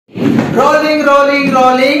Rolling, rolling,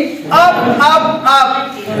 rolling. Up, up,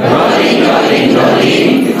 up. Rolling, rolling,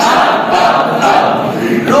 rolling. Up, up, up.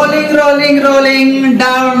 Rolling, rolling, rolling.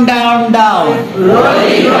 Down, down, down.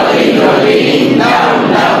 Rolling, rolling, rolling.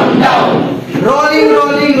 Down, down, down. Rolling,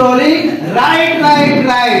 rolling, rolling. Right, right,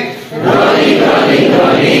 right. Rolling, rolling,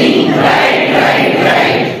 rolling. Right, right,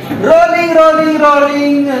 right. Rolling, rolling,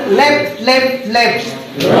 rolling. Left, left, left.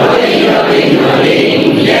 Rolling, rolling,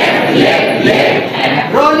 rolling. Left, left,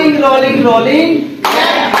 left. Rolling, rolling, rolling.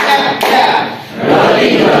 Left, left, left.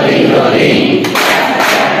 Rolling, rolling, rolling.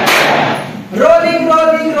 Rolling,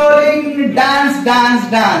 rolling, rolling. Dance,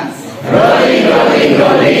 dance, dance. Rolling, rolling,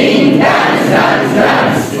 rolling. Dance, dance,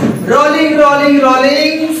 dance. Rolling, rolling,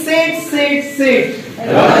 rolling. Sit, sit, sit.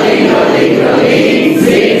 Rolling, rolling, rolling.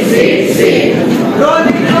 Sit, sit, sit.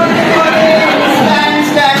 Rolling, rolling, rolling. Stand,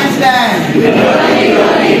 stand, stand. Rolling,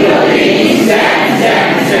 rolling, rolling. Stand,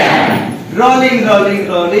 stand, stand. Rolling, rolling,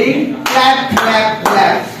 rolling. Clap, clap,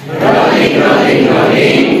 clap. Rolling, rolling,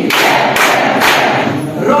 rolling.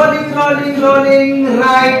 Rolling, rolling, rolling.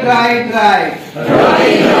 Right, right, right.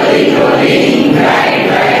 Rolling, rolling, rolling. Right,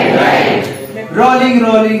 right, right. Rolling,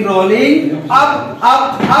 rolling, rolling. Up,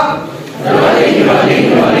 up, up. Rolling, rolling,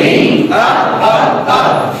 rolling. Up, up,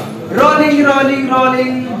 up. Rolling, rolling,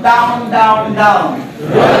 rolling. Down, down, down.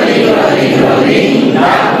 Rolling, rolling, rolling.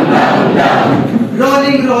 Down, down, down.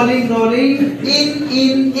 Rolling, rolling, rolling.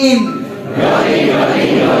 In. Rolling,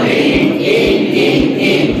 rolling, rolling.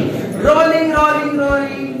 In. Rolling, rolling,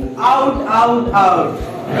 rolling. Out, out.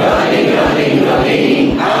 Rolling, rolling,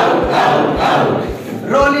 rolling. Out, out.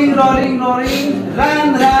 Rolling, rolling, rolling.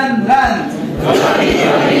 Run. Rolling,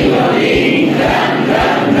 rolling, rolling. Run.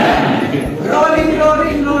 Rolling,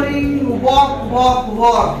 rolling, rolling. Walk.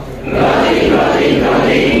 Rolling, rolling,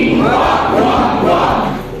 rolling. Walk.